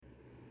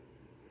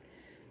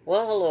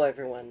Well, hello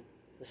everyone.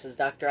 This is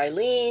Dr.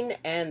 Eileen,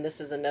 and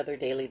this is another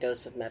Daily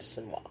Dose of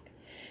Medicine Walk.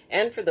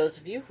 And for those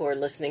of you who are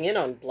listening in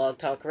on Blog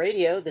Talk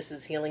Radio, this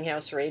is Healing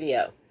House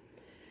Radio.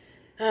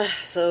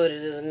 So it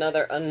is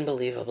another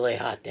unbelievably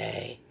hot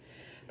day,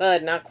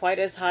 but not quite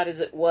as hot as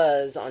it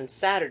was on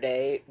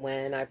Saturday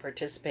when I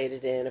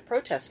participated in a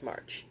protest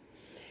march.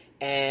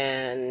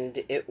 And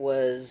it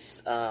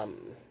was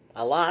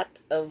a lot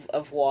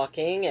of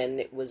walking, and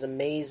it was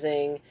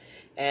amazing,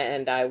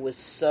 and I was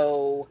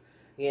so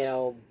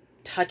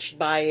touched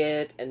by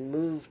it and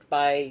moved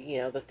by,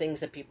 the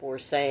things that people were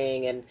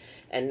saying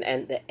and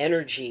the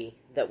energy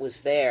that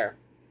was there.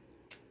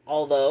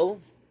 Although,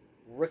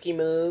 rookie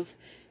move,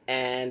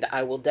 and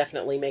I will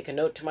definitely make a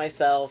note to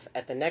myself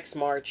at the next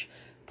march,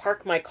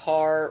 park my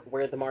car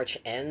where the march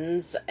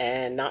ends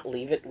and not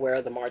leave it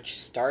where the march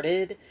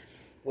started,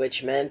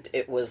 which meant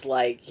it was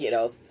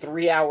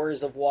 3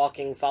 hours of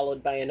walking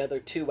followed by another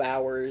 2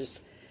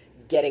 hours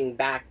getting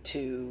back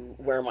to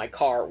where my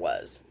car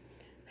was.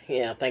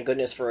 Yeah, thank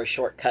goodness for a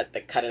shortcut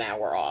that cut an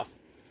hour off.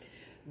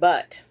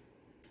 But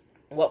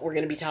what we're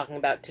going to be talking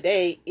about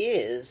today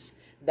is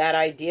that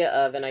idea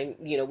of, and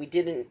we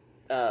didn't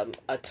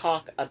a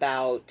talk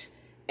about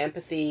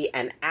empathy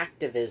and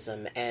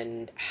activism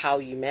and how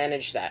you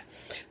manage that.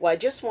 Well, I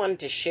just wanted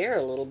to share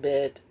a little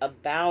bit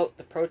about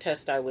the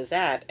protest I was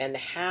at and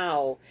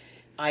how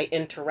I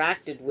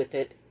interacted with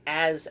it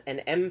as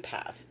an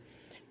empath.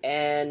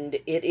 And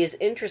it is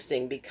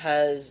interesting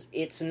because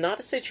it's not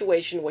a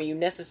situation where you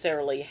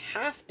necessarily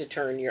have to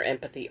turn your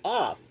empathy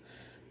off.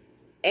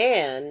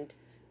 And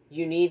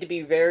you need to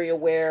be very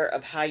aware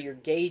of how you're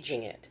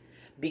gauging it,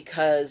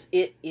 because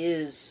it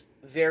is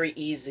very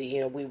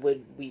easy.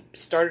 We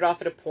started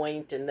off at a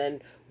point and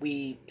then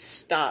we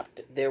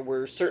stopped. There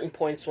were certain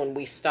points when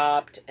we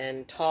stopped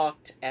and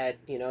talked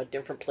at,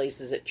 different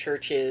places, at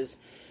churches,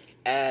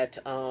 at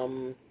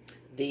a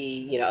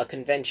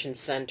convention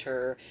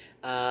center,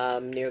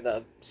 near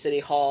the city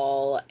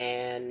hall.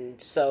 And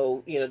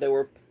so, there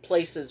were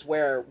places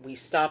where we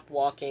stopped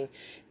walking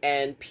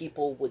and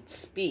people would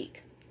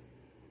speak,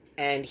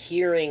 and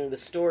hearing the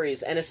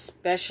stories, and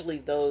especially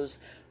those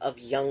of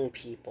young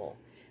people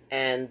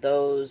and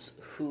those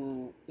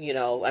who,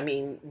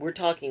 we're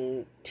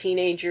talking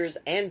teenagers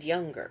and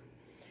younger.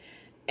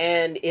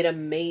 And it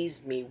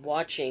amazed me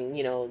watching,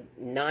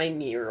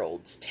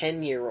 9-year-olds,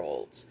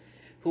 10-year-olds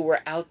who were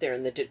out there,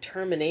 and the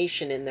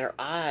determination in their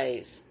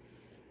eyes.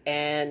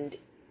 And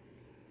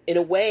in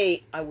a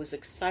way, I was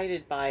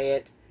excited by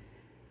it,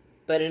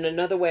 but in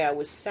another way, I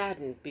was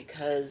saddened,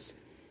 because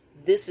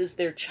this is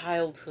their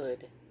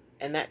childhood,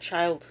 and that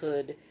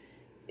childhood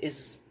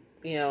is,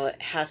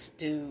 has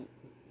to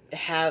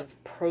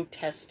have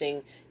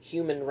protesting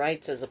human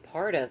rights as a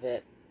part of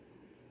it.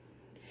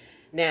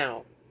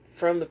 Now,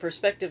 from the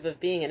perspective of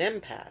being an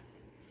empath,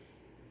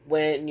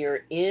 when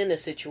you're in a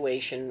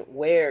situation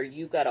where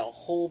you got a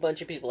whole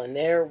bunch of people, and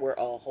there were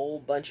a whole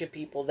bunch of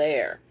people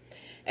there,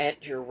 and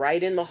you're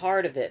right in the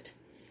heart of it,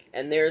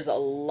 and there's a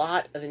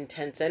lot of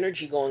intense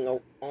energy going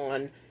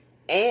on,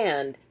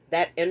 and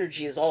that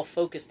energy is all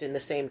focused in the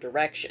same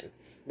direction.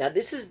 Now,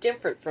 this is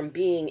different from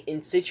being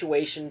in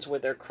situations where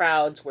there are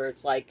crowds, where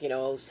it's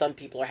some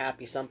people are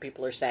happy, some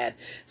people are sad,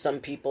 some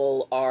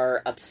people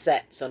are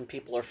upset, some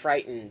people are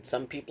frightened,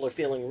 some people are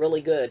feeling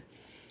really good.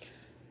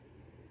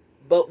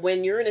 But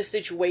when you're in a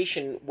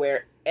situation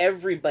where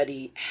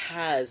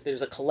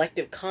there's a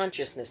collective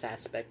consciousness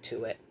aspect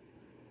to it,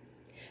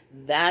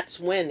 that's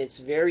when it's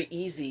very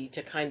easy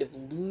to kind of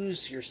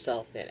lose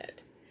yourself in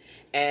it.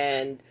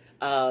 And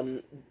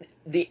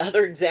the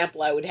other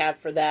example I would have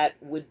for that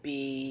would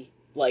be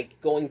like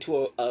going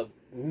to a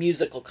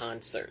musical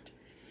concert,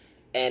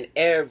 and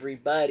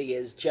everybody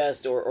is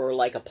just, or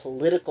like a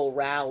political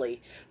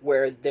rally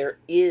where there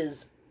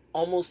is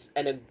almost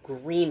an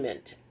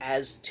agreement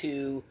as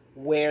to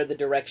where the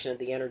direction of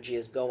the energy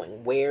is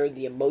going, where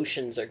the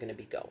emotions are going to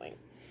be going.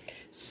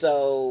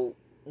 So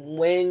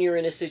when you're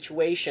in a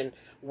situation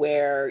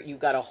where you've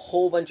got a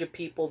whole bunch of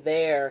people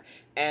there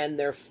and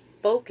they're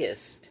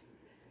focused,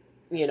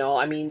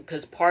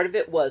 because part of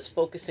it was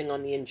focusing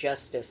on the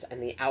injustice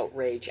and the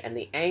outrage and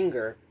the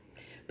anger.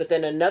 But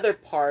then another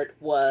part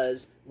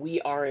was,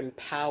 we are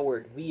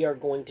empowered. We are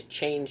going to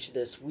change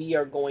this. We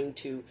are going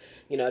to,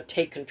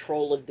 take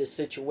control of this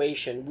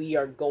situation. We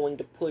are going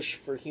to push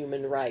for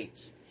human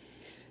rights.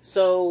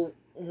 So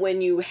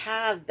when you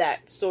have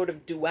that sort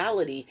of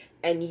duality,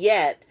 and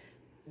yet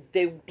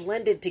they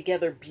blended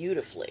together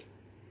beautifully.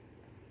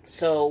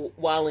 So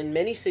while in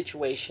many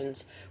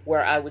situations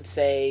where I would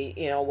say,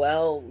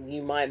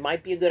 you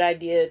might be a good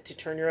idea to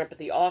turn your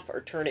empathy off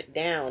or turn it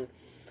down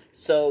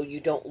so you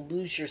don't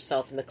lose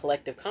yourself in the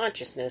collective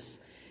consciousness,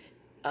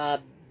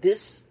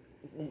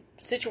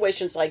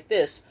 situations like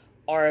this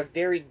are a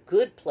very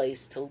good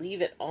place to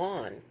leave it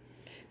on.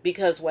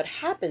 Because what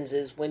happens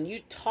is, when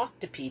you talk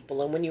to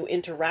people and when you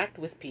interact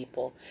with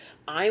people,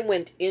 I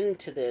went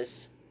into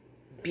this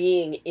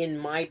being in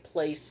my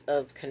place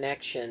of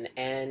connection,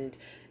 and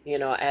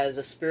as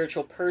a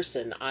spiritual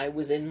person, I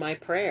was in my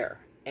prayer,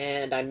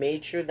 and I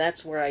made sure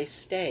that's where I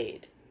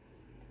stayed.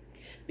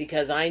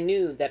 because I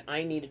knew that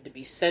I needed to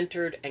be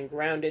centered and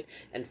grounded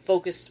and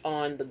focused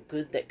on the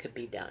good that could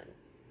be done.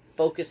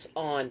 Focus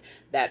on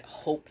that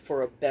hope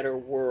for a better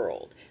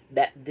world,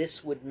 that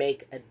this would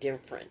make a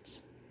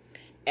difference.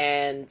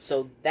 And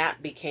so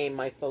that became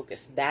my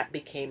focus. That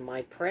became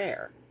my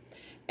prayer.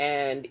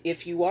 And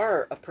if you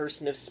are a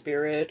person of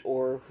spirit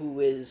or who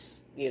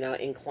is,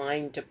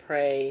 inclined to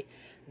pray,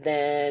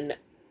 then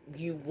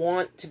you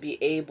want to be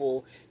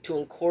able to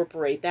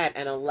incorporate that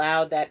and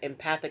allow that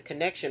empathic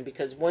connection,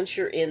 because once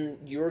you're in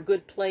your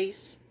good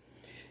place,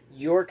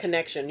 your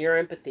connection, your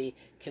empathy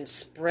can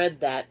spread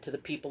that to the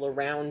people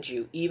around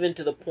you, even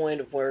to the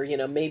point of where,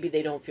 maybe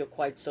they don't feel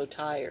quite so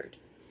tired.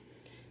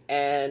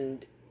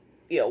 And,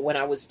 when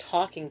I was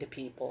talking to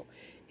people,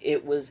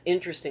 it was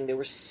interesting. There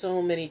were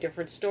so many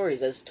different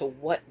stories as to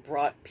what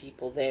brought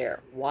people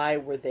there. Why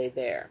were they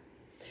there?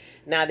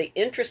 Now, the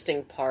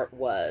interesting part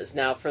was,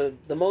 now for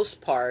the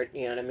most part,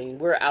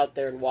 we're out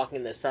there and walking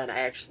in the sun. I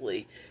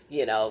actually,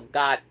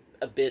 got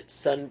a bit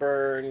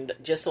sunburned,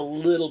 just a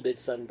little bit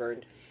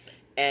sunburned.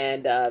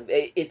 And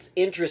it's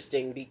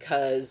interesting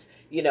because,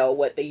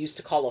 what they used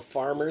to call a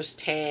farmer's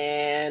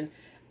tan,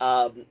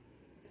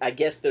 I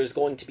guess there's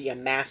going to be a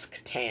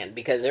mask tan,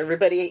 because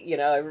everybody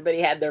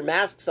had their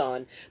masks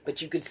on,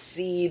 but you could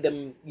see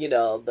them,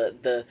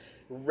 the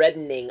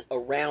reddening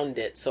around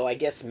it. So I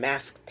guess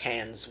mask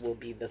tans will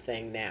be the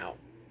thing now.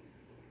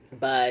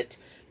 But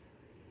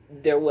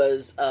there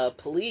was a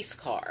police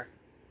car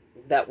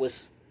that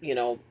was,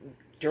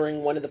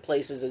 during one of the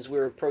places as we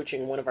were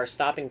approaching one of our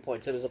stopping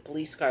points, there was a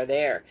police car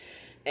there,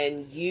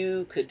 and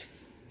you could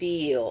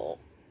feel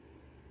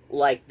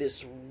like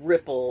this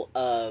ripple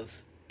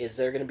of, is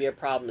there going to be a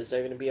problem? Is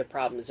there going to be a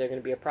problem? Is there going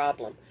to be a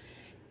problem?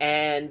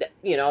 And,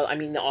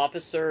 the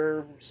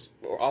officer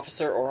or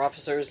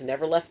officers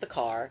never left the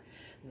car.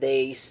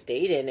 They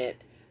stayed in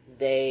it.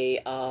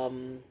 They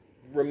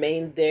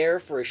remained there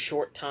for a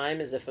short time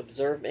as if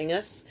observing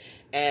us,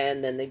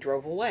 and then they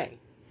drove away.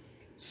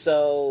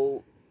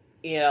 So,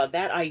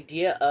 that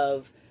idea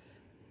of,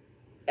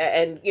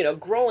 and,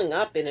 growing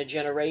up in a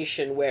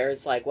generation where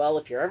it's like, well,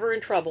 if you're ever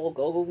in trouble,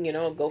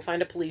 go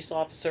find a police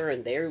officer,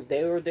 and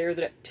they were there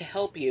to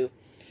help you.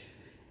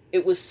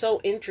 It was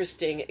so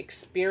interesting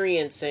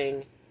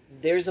experiencing,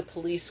 there's a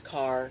police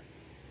car,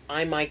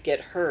 I might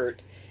get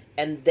hurt.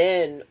 And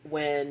then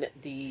when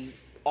the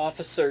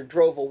officer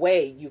drove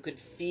away, you could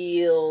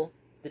feel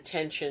the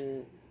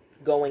tension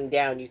going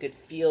down. You could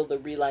feel the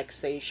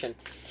relaxation,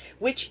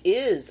 which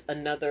is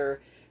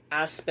another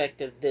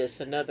aspect of this,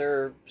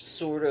 another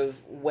sort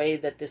of way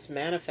that this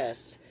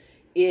manifests,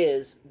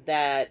 is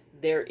that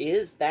there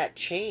is that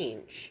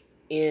change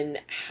in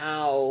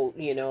how,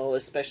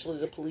 especially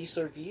the police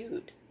are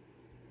viewed.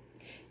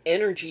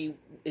 Energy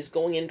is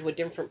going into a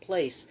different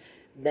place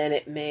than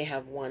it may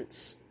have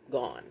once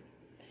gone.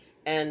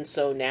 And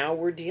so now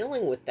we're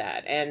dealing with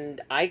that. And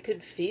I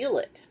could feel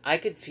it. I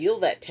could feel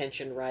that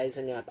tension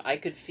rising up. I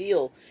could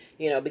feel,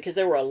 because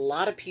there were a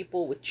lot of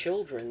people with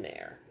children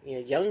there,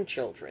 young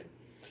children.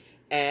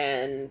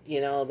 And,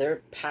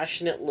 their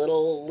passionate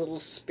little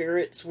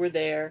spirits were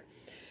there.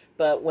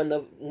 But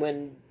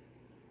when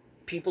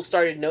people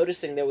started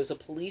noticing there was a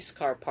police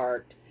car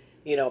parked,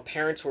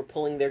 parents were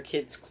pulling their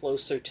kids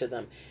closer to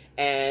them.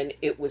 And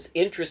it was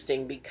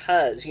interesting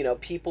because,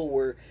 people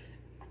were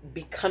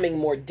becoming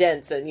more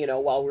dense. And,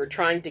 while we're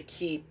trying to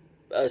keep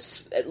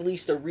at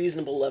least a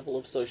reasonable level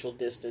of social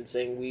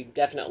distancing, we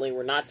definitely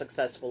were not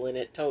successful in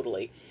it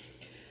totally.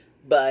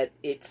 But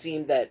it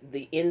seemed that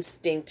the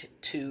instinct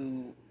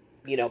to,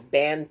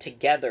 band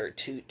together,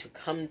 to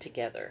come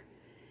together.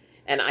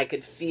 And I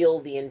could feel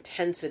the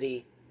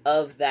intensity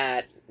of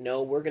that.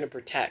 No, we're going to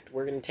protect.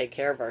 We're going to take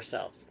care of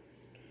ourselves.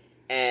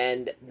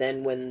 And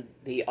then when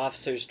the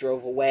officers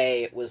drove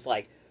away, it was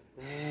like,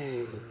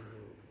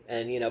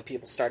 and,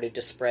 people started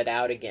to spread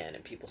out again,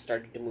 and people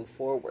started to move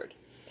forward.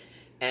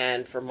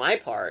 And for my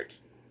part,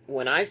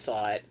 when I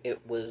saw it,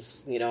 it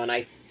was, and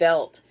I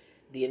felt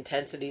the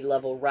intensity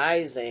level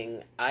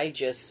rising. I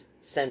just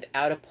sent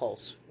out a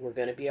pulse. We're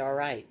going to be all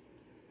right.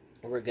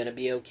 We're going to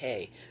be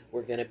okay.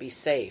 We're going to be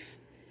safe.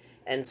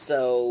 And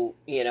so,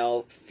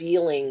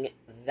 feeling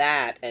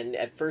that, and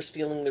at first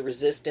feeling the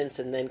resistance,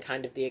 and then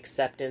kind of the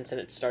acceptance,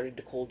 and it started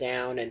to cool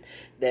down. And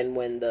then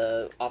when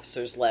the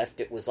officers left,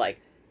 it was like,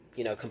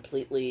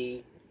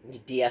 completely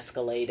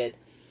de-escalated.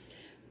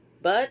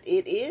 But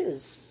it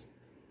is,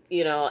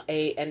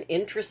 an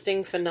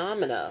interesting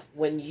phenomena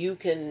when you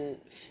can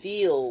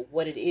feel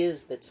what it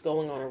is that's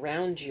going on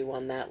around you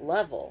on that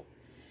level.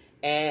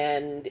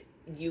 And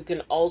you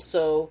can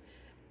also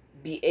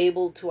be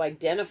able to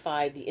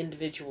identify the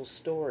individual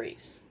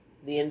stories,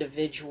 the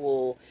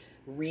individual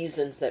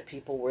reasons that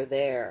people were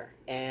there,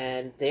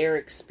 and their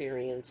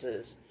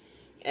experiences.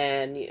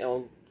 And,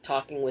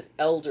 talking with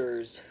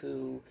elders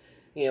who,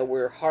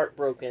 were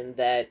heartbroken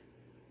that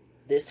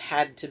this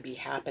had to be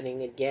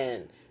happening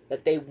again,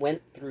 that they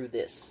went through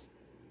this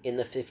in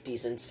the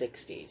 50s and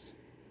 60s,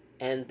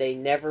 and they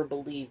never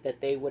believed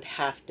that they would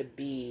have to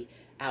be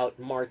out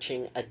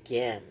marching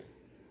again.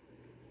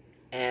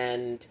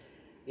 And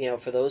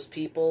For those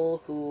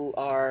people who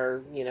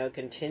are,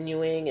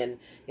 continuing, and,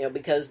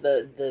 because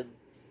the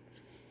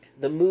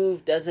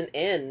move doesn't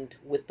end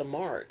with the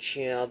march,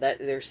 that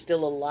there's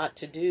still a lot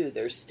to do.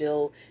 There's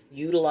still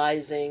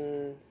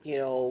utilizing,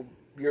 your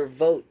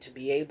vote to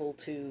be able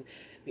to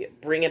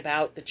bring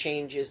about the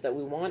changes that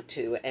we want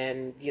to.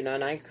 And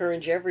I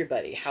encourage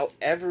everybody,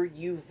 however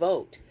you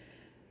vote,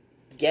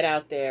 get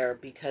out there,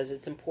 because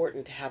it's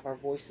important to have our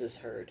voices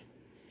heard.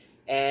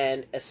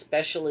 And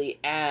especially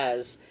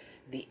as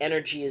the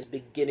energy is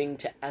beginning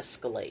to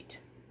escalate,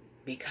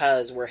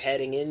 because we're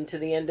heading into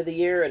the end of the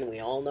year, and we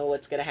all know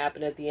what's going to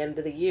happen at the end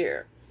of the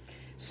year.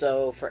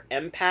 So for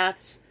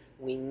empaths,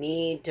 we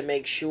need to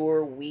make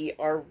sure we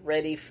are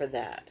ready for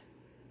that.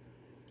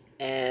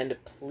 And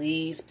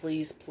please,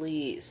 please,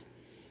 please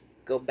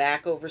go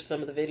back over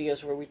some of the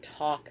videos where we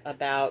talk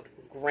about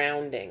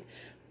grounding.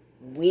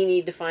 We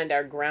need to find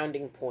our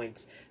grounding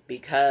points,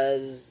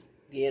 because,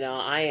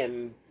 I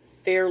am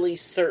fairly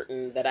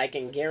certain that I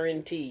can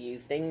guarantee you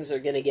things are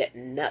going to get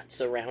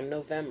nuts around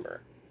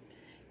November.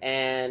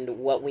 And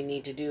what we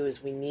need to do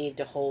is we need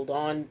to hold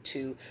on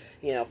to,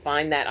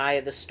 find that eye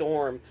of the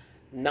storm,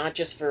 not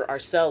just for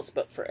ourselves,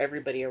 but for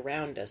everybody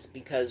around us,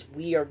 because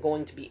we are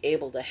going to be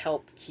able to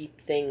help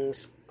keep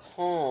things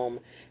calm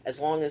as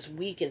long as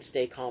we can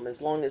stay calm,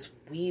 as long as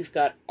we've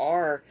got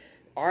our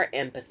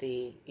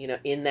empathy,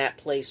 in that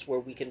place where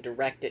we can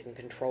direct it and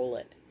control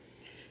it.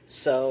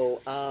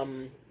 So,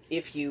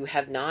 if you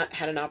have not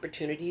had an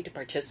opportunity to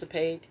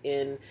participate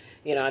in,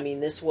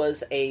 this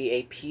was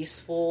a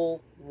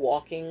peaceful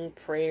walking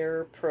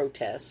prayer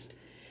protest.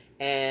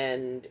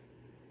 And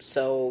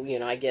so,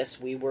 I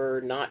guess we were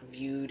not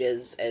viewed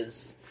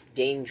as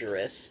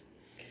dangerous.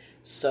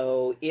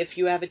 So if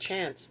you have a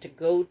chance to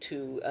go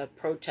to a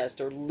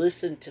protest or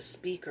listen to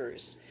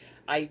speakers,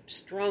 I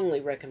strongly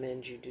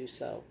recommend you do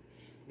so.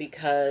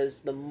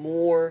 Because the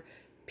more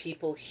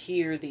people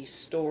hear these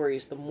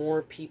stories, the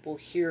more people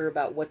hear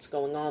about what's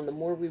going on, the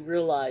more we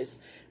realize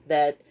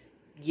that,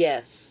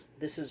 yes,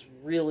 this is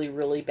really,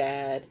 really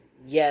bad.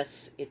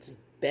 Yes, it's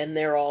been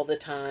there all the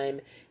time.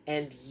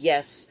 And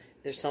yes,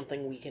 there's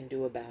something we can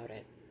do about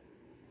it.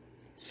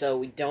 So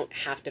we don't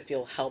have to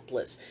feel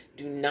helpless.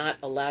 Do not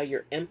allow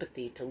your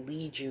empathy to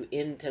lead you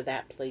into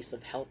that place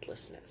of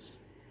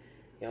helplessness.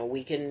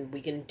 We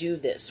can do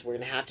this. We're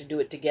going to have to do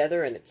it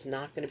together, and it's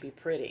not going to be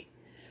pretty.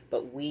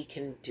 But we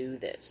can do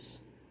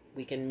this.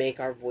 We can make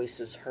our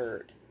voices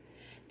heard.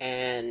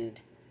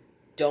 And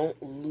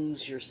don't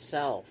lose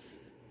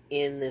yourself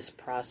in this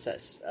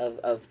process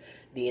of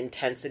the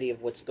intensity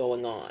of what's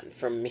going on.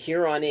 From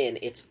here on in,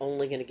 it's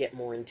only going to get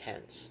more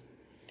intense.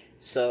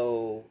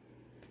 So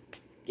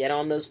get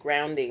on those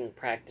grounding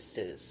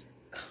practices.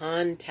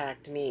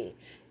 Contact me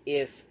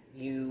if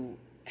you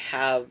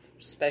have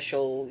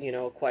special,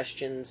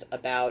 questions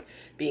about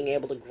being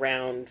able to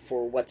ground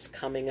for what's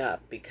coming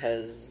up,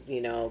 because,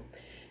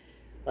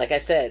 like I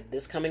said,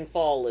 this coming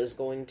fall is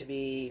going to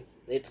be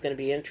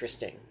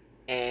interesting,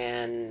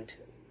 and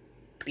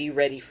be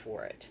ready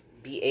for it.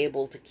 Be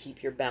able to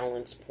keep your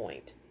balance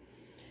point.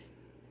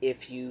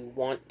 If you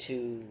want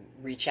to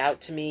reach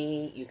out to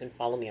me, you can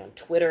follow me on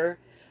Twitter.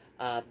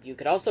 You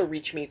could also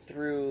reach me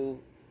through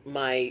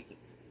my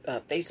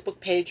Facebook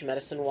page,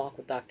 Medicine Walk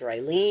with Dr.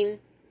 Eileen.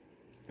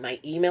 My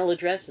email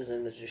address is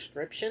in the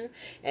description,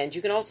 and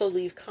you can also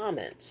leave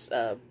comments,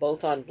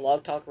 both on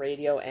Blog Talk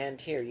Radio and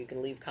here. You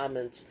can leave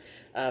comments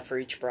for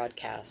each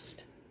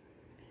broadcast.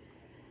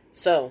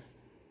 So,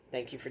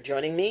 thank you for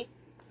joining me,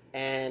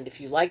 and if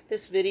you like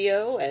this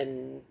video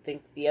and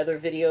think the other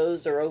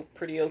videos are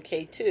pretty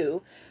okay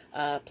too,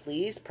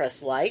 please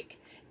press like.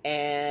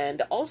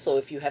 And also,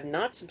 if you have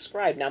not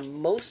subscribed, now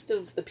most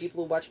of the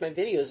people who watch my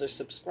videos are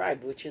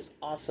subscribed, which is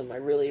awesome. I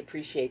really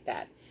appreciate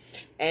that.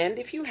 And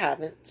if you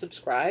haven't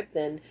subscribed,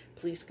 then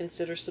please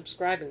consider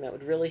subscribing. That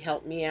would really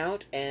help me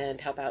out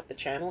and help out the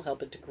channel,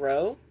 help it to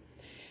grow.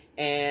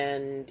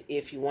 And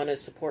if you want to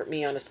support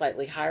me on a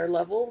slightly higher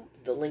level,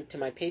 the link to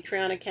my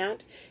Patreon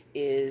account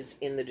is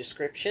in the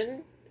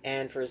description.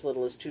 And for as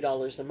little as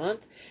 $2 a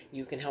month,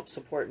 you can help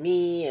support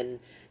me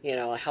and,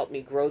 help me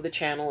grow the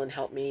channel and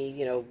help me,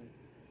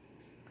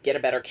 get a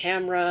better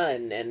camera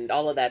and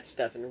all of that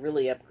stuff, and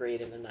really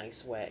upgrade in a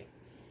nice way.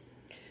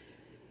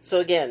 So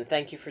again,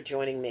 thank you for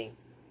joining me.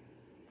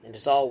 And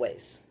as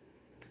always,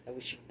 I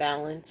wish you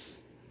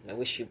balance, and I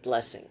wish you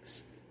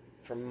blessings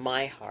from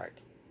my heart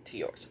to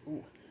yours.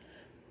 Ooh,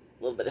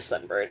 a little bit of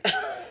sunburn.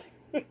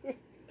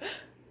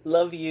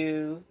 Love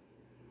you.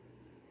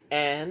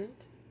 And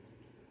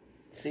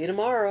see you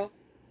tomorrow.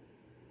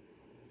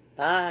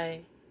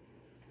 Bye.